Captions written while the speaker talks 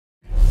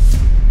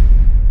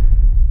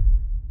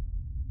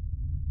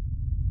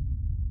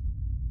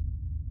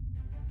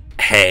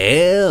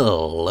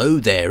Hello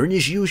there, and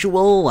as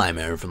usual, I'm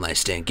Aaron from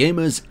Let's Stay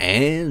Gamers,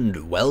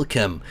 and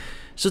welcome.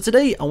 So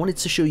today I wanted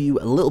to show you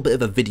a little bit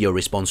of a video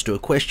response to a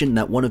question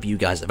that one of you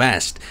guys have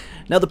asked.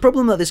 Now the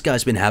problem that this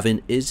guy's been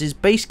having is his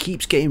base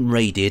keeps getting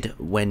raided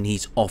when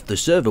he's off the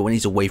server, when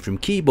he's away from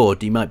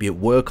keyboard. He might be at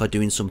work or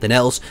doing something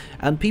else,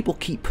 and people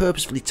keep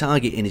purposefully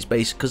targeting his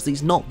base because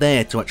he's not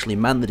there to actually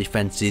man the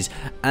defences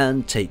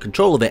and take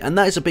control of it, and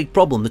that is a big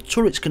problem. The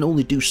turrets can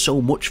only do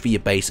so much for your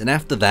base, and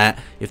after that,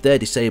 if they're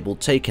disabled,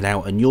 taken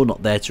out, and you're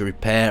not there to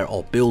repair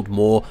or build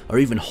more or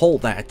even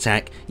halt that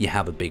attack, you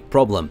have a big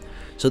problem.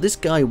 So this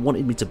guy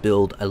wanted me to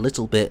build a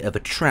little bit of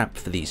a trap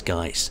for these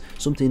guys,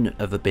 something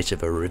of a bit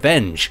of a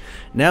revenge.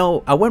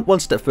 Now, I went one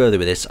step further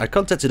with this. I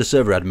contacted a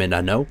server admin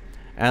I know,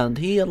 and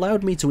he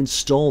allowed me to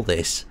install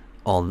this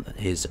on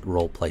his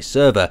roleplay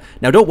server.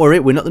 Now don't worry,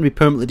 we're not going to be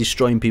permanently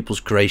destroying people's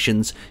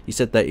creations. He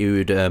said that he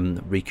would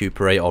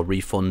recuperate or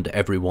refund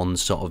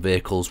everyone's sort of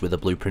vehicles with a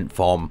blueprint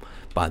form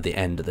by the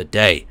end of the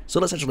day.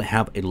 So let's actually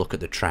have a look at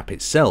the trap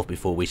itself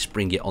before we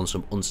spring it on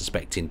some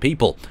unsuspecting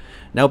people.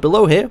 Now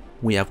below here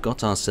we have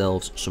got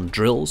ourselves some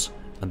drills,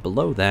 and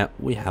below that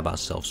we have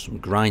ourselves some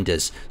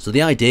grinders. So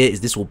the idea is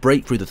this will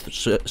break through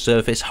the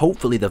surface.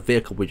 Hopefully the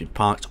vehicle will be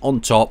parked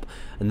on top,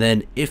 and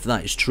then if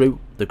that is true,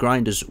 the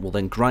grinders will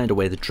then grind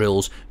away the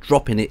drills,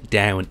 dropping it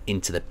down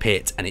into the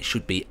pit, and it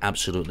should be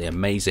absolutely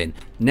amazing.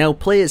 Now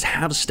players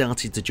have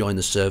started to join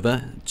the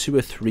server. 2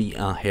 or 3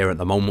 are here at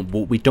the moment,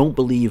 but we don't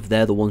believe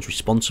they're the ones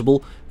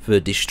responsible for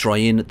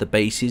destroying the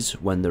bases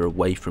when they're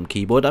away from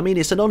keyboard. I mean,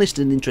 it's an honest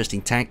and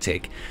interesting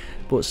tactic,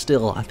 but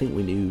still, I think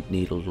we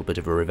need a little bit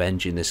of a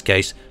revenge in this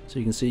case. So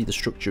you can see the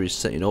structure is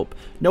setting up.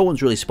 No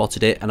one's really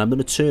spotted it, and I'm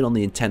going to turn on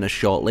the antenna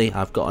shortly.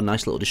 I've got a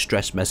nice little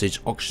distress message,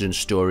 oxygen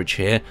storage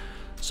here.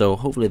 So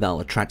hopefully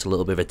that'll attract a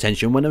little bit of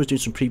attention. When I was doing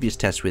some previous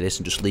tests with this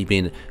and just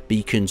leaving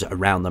beacons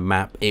around the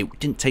map, it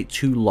didn't take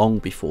too long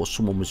before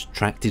someone was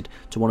attracted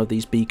to one of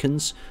these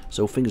beacons.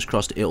 So fingers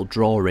crossed it'll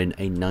draw in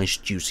a nice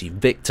juicy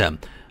victim.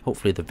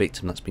 Hopefully the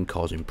victim that's been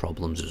causing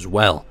problems as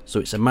well. So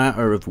it's a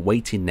matter of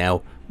waiting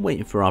now,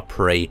 waiting for our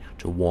prey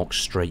to walk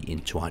straight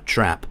into our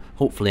trap.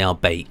 Hopefully our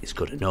bait is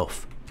good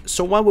enough.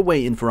 So while we're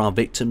waiting for our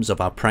victims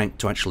of our prank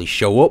to actually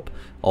show up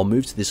or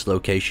move to this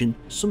location,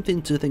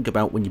 something to think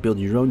about when you're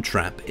building your own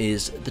trap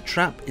is the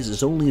trap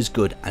is only as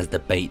good as the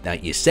bait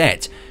that you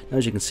set. Now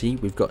as you can see,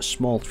 we've got a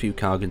small few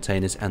car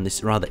containers and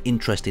this rather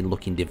interesting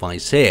looking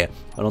device here,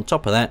 and on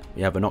top of that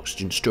we have an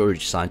oxygen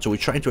storage sign. So we're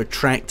trying to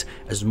attract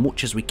as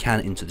much as we can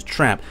into the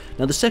trap.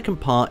 Now the second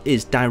part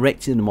is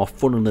directing them or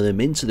funneling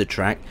them into the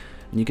trap,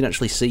 and you can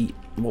actually see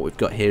what we've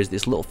got here is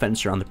this little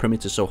fence around the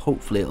perimeter, so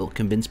hopefully it'll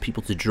convince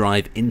people to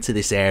drive into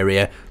this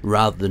area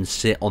rather than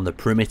sit on the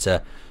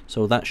perimeter.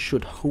 So that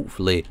should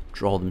hopefully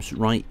draw them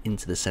right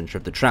into the center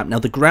of the trap. Now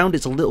the ground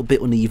is a little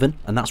bit uneven,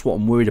 and that's what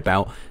I'm worried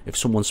about. If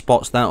someone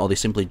spots that, or they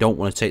simply don't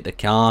want to take the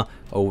car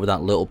over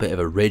that little bit of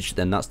a ridge,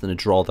 then that's going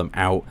to draw them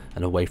out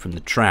and away from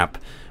the trap.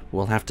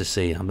 We'll have to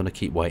see. I'm going to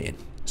keep waiting.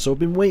 So I've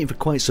been waiting for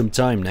quite some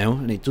time now,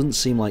 and it doesn't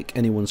seem like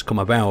anyone's come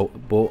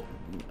about, but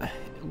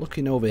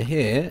looking over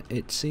here,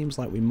 it seems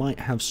like we might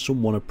have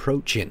someone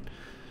approaching.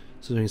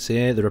 So you can see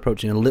here, they're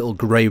approaching a little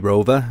grey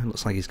rover. It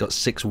looks like he's got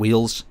 6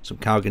 wheels, some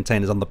cargo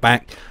containers on the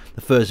back.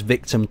 The first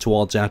victim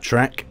towards our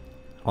track,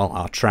 well,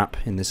 our trap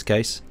in this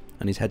case,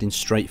 and he's heading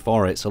straight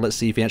for it. So let's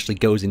see if he actually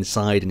goes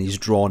inside and he's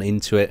drawn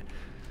into it.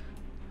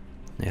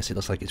 Yes, it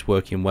looks like it's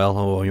working well.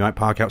 Oh, he might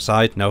park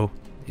outside. No,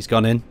 he's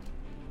gone in.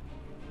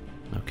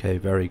 Okay,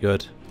 very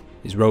good.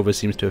 His rover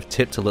seems to have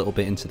tipped a little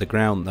bit into the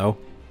ground though.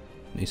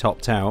 He's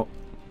hopped out.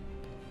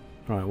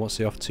 Right, what's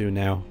he off to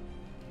now?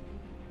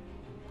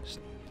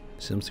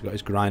 Seems to have got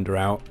his grinder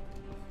out.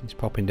 He's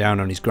popping down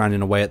and he's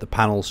grinding away at the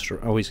panels.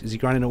 Oh, is he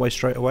grinding away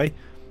straight away?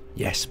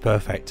 Yes,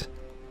 perfect.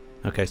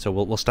 Okay, so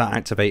we'll start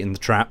activating the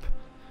trap.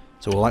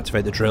 So we'll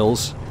activate the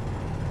drills.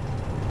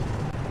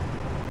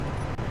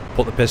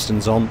 Put the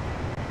pistons on.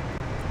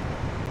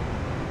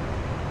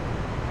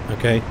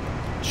 Okay,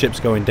 ship's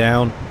going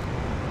down.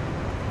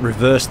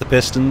 Reverse the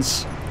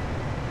pistons.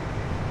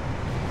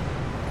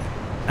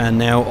 And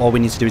now all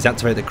we need to do is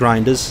activate the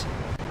grinders,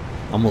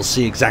 and we'll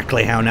see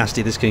exactly how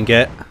nasty this can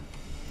get.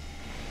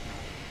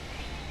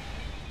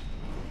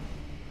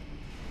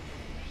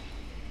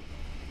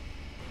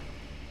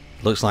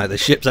 Looks like the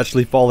ship's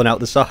actually fallen out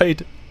the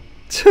side.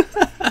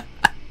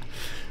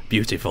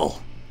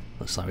 Beautiful.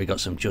 Looks like we got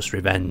some just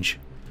revenge.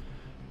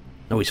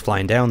 No, he's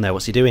flying down there.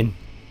 What's he doing?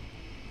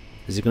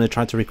 Is he going to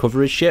try to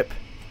recover his ship?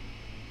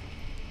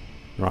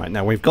 Right,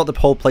 now we've got the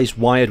whole place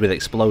wired with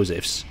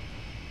explosives,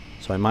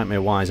 so I might be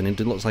wise, and it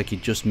looks like he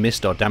just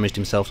missed or damaged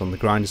himself on the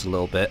grinders a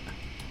little bit.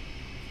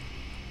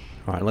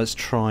 Right, let's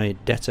try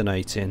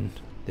detonating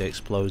the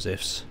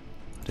explosives.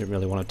 I didn't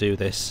really want to do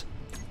this.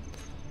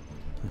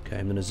 Okay,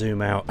 I'm going to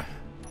zoom out.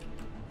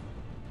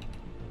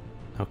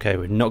 Okay,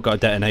 we've not got a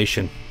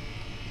detonation.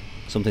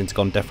 Something's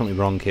gone definitely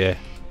wrong here.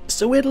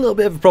 So we had a little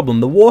bit of a problem.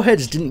 The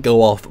warheads didn't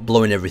go off,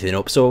 blowing everything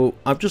up, so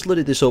I've just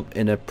loaded this up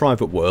in a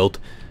private world,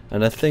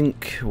 and I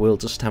think we'll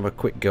just have a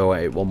quick go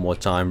at it one more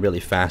time really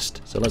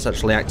fast. So let's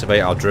actually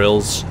activate our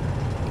drills,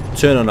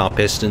 turn on our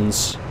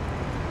pistons,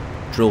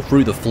 drill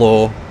through the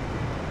floor.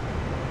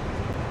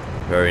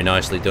 Very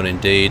nicely done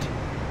indeed.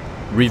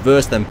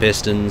 Reverse them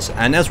pistons,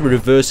 and as we're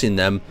reversing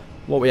them,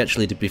 what we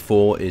actually did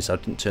before is, I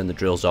didn't turn the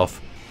drills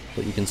off,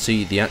 but you can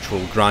see the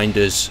actual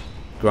grinders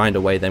grind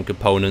away them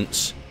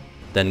components,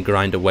 then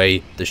grind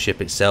away the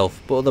ship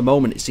itself. But at the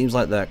moment it seems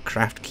like the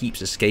craft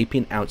keeps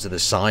escaping out to the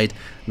side,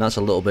 and that's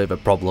a little bit of a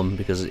problem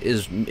because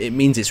it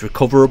means it's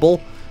recoverable,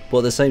 but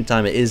at the same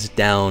time it is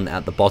down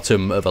at the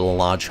bottom of a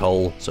large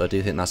hole, so I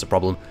do think that's a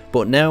problem.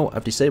 But now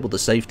I've disabled the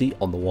safety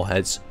on the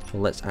warheads, so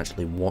let's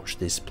actually watch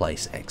this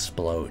place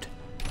explode.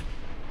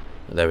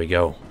 There we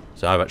go.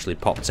 So I've actually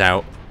popped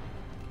out,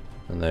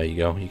 and there you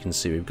go. You can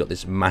see we've got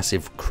this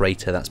massive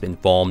crater that's been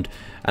formed,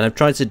 and I've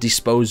tried to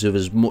dispose of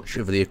as much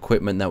of the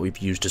equipment that we've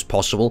used as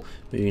possible,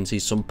 but you can see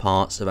some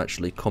parts have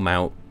actually come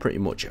out pretty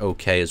much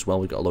okay as well.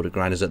 We've got a load of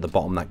grinders at the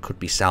bottom that could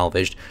be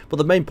salvaged, but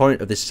the main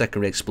point of this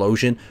secondary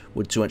explosion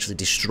would to actually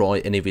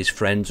destroy any of his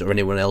friends or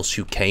anyone else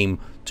who came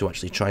to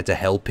actually try to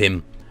help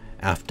him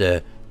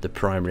after the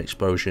primary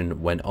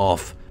explosion went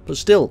off. But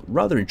still,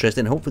 rather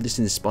interesting. Hopefully this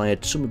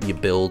inspired some of your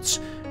builds,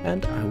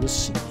 and I will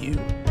see you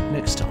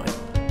next time.